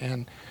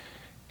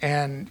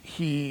 and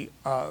he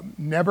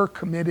never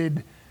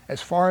committed,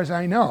 as far as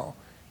I know,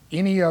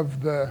 any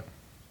of the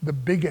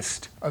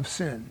biggest of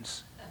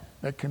sins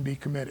that can be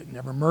committed.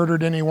 Never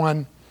murdered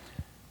anyone,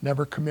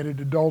 never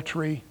committed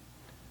adultery,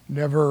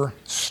 never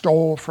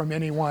stole from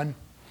anyone.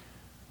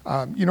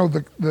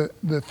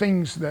 The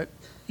things that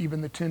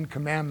even the Ten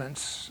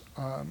Commandments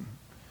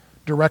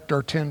direct our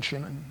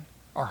attention and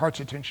our heart's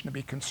attention to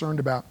be concerned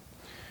about.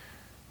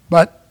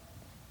 But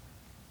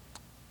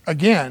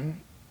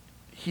again,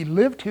 he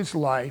lived his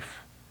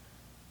life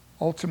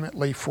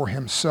ultimately for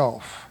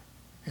himself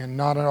and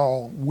not at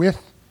all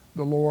with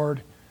the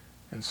Lord,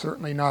 and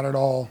certainly not at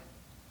all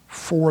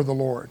for the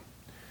Lord.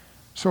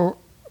 So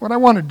what I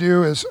want to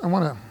do is I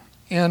want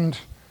to end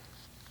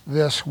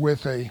this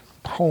with a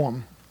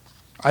poem.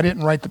 I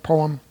didn't write the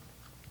poem.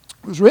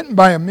 It was written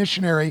by a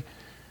missionary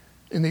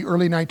in the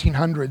early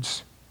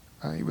 1900s.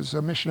 He was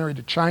a missionary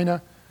to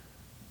China,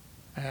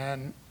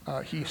 and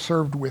he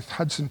served with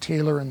Hudson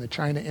Taylor in the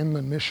China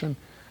Inland Mission.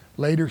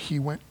 Later he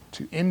went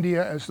to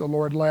India as the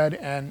Lord led,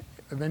 and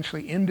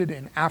eventually ended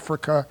in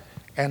Africa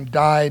and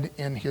died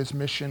in his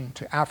mission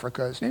to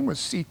Africa. His name was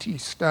C.T.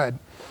 Studd.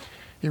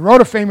 He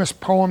wrote a famous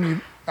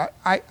poem.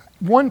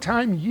 One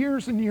time,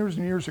 years and years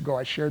and years ago,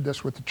 I shared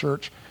this with the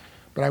church,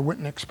 but I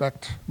wouldn't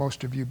expect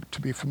most of you to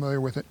be familiar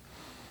with it.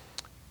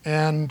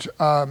 And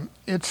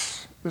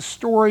it's the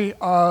story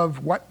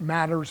of what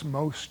matters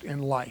most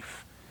in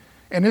life.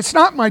 And it's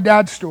not my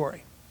dad's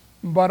story,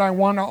 but I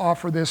want to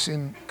offer this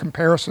in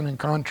comparison and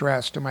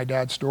contrast to my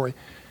dad's story,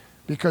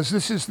 because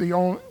this is the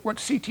only, what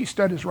C.T.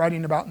 Studd is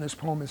writing about in this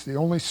poem is the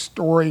only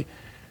story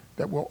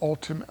that will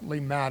ultimately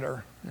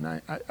matter.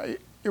 And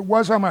it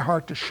was on my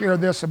heart to share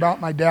this about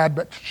my dad,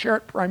 but to share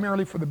it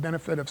primarily for the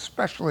benefit of,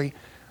 especially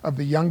of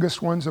the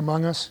youngest ones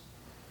among us.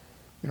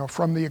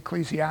 From the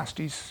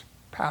Ecclesiastes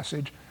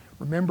passage,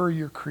 remember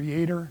your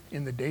Creator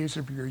in the days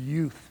of your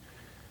youth.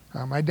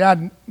 My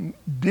dad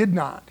did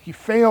not. He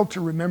failed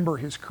to remember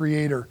his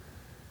Creator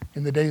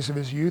in the days of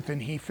his youth,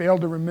 and he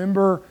failed to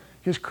remember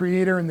his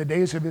Creator in the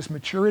days of his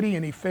maturity,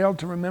 and he failed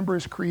to remember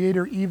his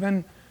Creator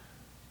even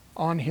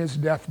on his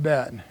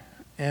deathbed.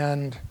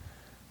 And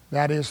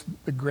that is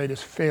the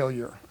greatest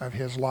failure of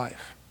his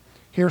life.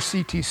 Here's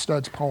C.T.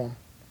 Studd's poem.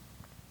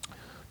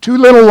 Two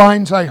little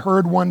lines I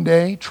heard one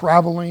day,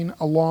 traveling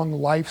along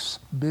life's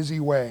busy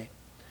way,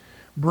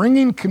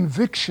 bringing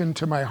conviction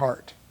to my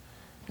heart,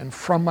 and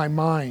from my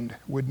mind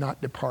would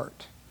not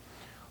depart.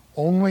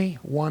 Only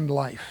one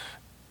life,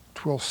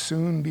 'twill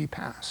soon be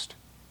past.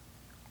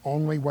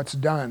 Only what's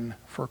done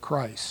for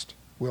Christ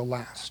will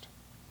last.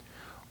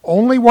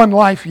 Only one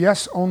life,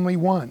 yes, only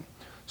one.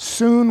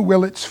 Soon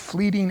will its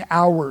fleeting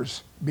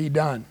hours be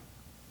done.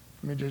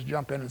 Let me just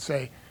jump in and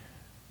say,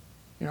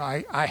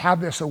 I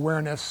have this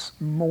awareness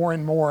more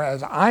and more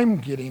as I'm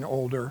getting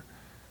older,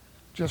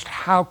 just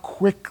how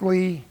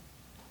quickly,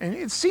 and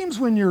it seems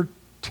when you're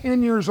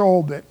 10 years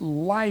old that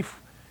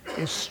life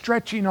is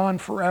stretching on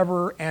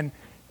forever, and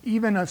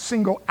even a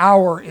single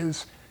hour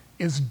is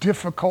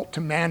difficult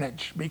to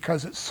manage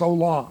because it's so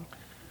long.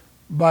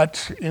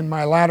 But in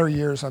my latter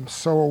years, I'm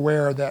so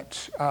aware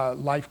that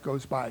life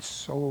goes by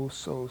so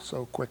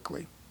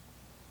quickly.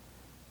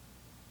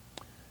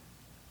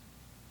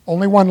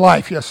 Only one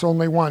life, yes,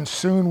 only one.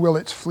 Soon will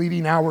its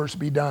fleeting hours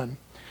be done.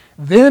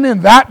 Then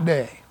in that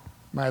day,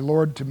 my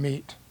Lord to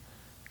meet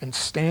and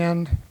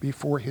stand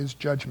before his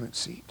judgment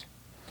seat.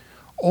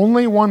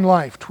 Only one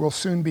life, 'twill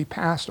soon be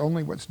past.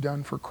 Only what's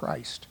done for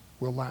Christ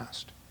will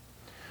last.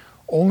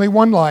 Only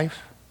one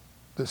life,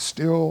 the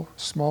still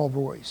small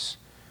voice,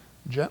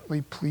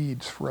 gently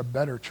pleads for a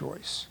better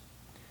choice,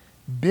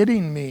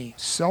 bidding me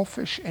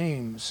selfish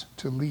aims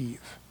to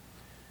leave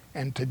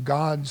and to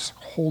God's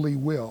holy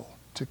will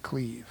to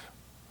cleave.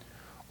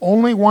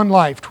 Only one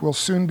life, 'twill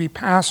soon be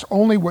past.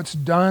 Only what's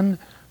done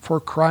for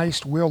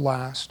Christ will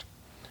last.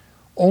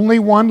 Only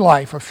one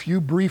life, a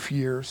few brief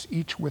years,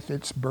 each with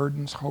its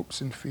burdens,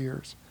 hopes, and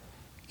fears.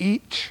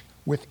 Each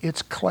with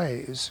its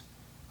clays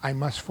I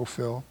must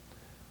fulfill,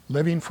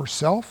 living for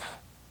self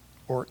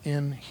or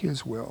in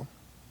His will.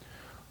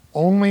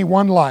 Only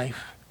one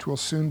life, 'twill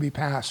soon be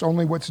past.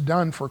 Only what's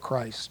done for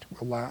Christ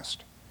will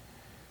last.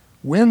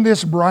 When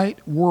this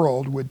bright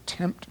world would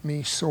tempt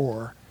me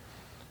sore,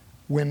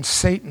 when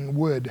Satan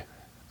would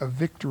a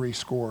victory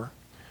score,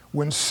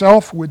 when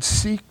self would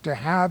seek to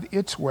have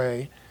its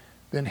way,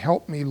 then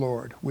help me,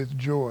 Lord, with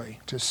joy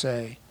to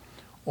say,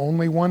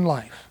 only one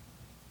life,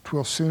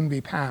 'twill soon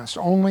be past.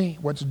 Only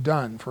what's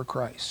done for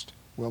Christ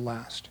will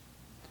last.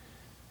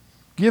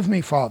 Give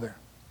me, Father,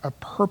 a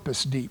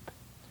purpose deep,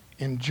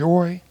 in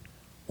joy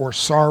or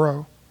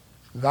sorrow,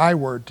 thy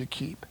word to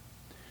keep.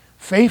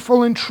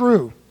 Faithful and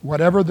true,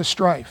 whatever the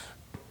strife,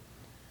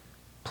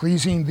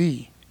 pleasing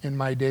thee in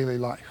my daily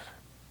life.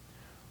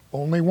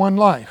 Only one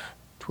life,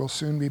 'twill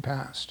soon be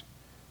past.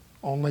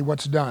 Only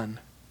what's done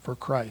for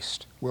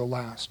Christ will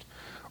last.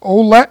 Oh,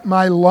 let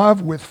my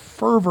love with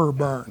fervor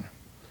burn,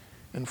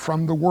 and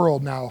from the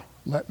world now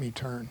let me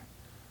turn,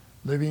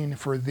 living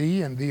for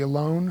thee and thee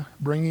alone,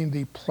 bringing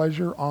thee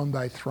pleasure on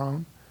thy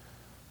throne.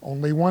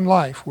 Only one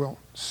life will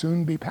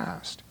soon be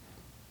past.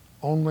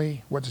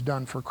 Only what's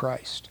done for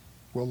Christ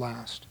will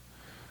last.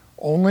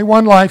 Only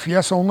one life,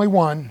 yes, only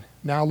one.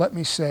 Now let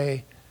me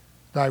say,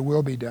 thy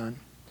will be done.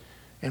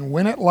 And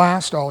when at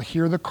last I'll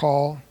hear the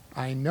call,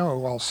 I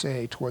know I'll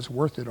say 'twas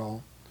worth it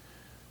all.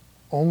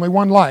 Only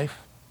one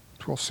life,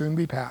 'twill soon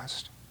be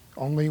past.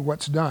 Only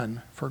what's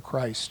done for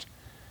Christ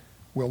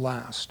will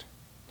last.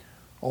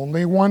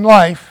 Only one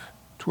life,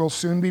 'twill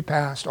soon be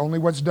past. Only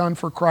what's done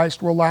for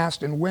Christ will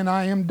last. And when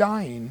I am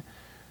dying,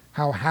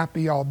 how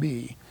happy I'll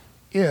be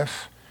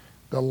if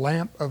the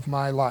lamp of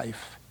my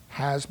life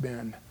has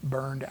been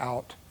burned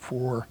out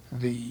for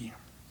thee.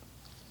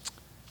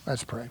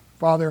 Let's pray.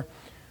 Father,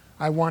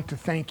 I want to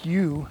thank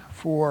you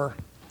for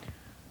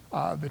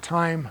the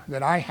time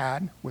that I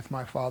had with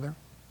my father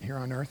here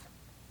on earth.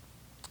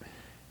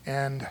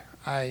 And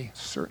I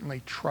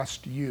certainly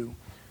trust you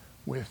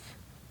with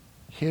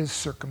his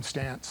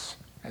circumstance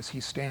as he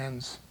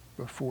stands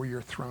before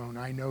your throne.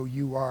 I know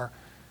you are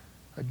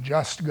a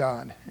just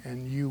God,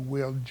 and you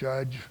will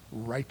judge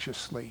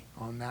righteously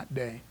on that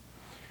day.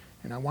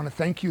 And I want to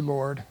thank you,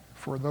 Lord,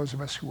 for those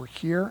of us who are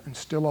here and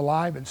still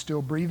alive and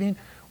still breathing.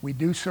 We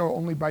do so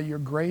only by your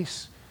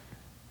grace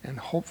and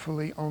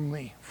hopefully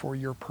only for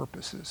your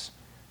purposes.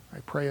 I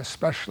pray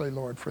especially,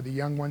 Lord, for the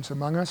young ones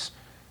among us,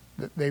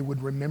 that they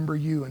would remember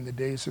you in the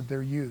days of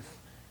their youth,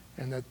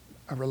 and that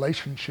a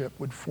relationship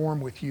would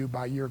form with you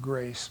by your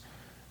grace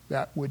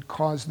that would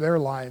cause their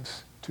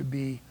lives to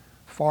be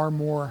far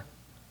more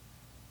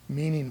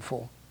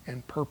meaningful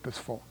and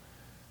purposeful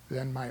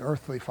than my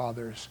earthly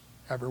father's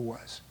ever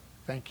was.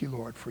 Thank you,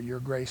 Lord, for your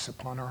grace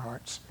upon our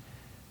hearts.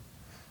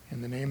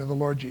 In the name of the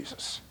Lord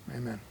Jesus,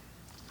 amen.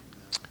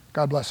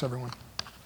 God bless everyone.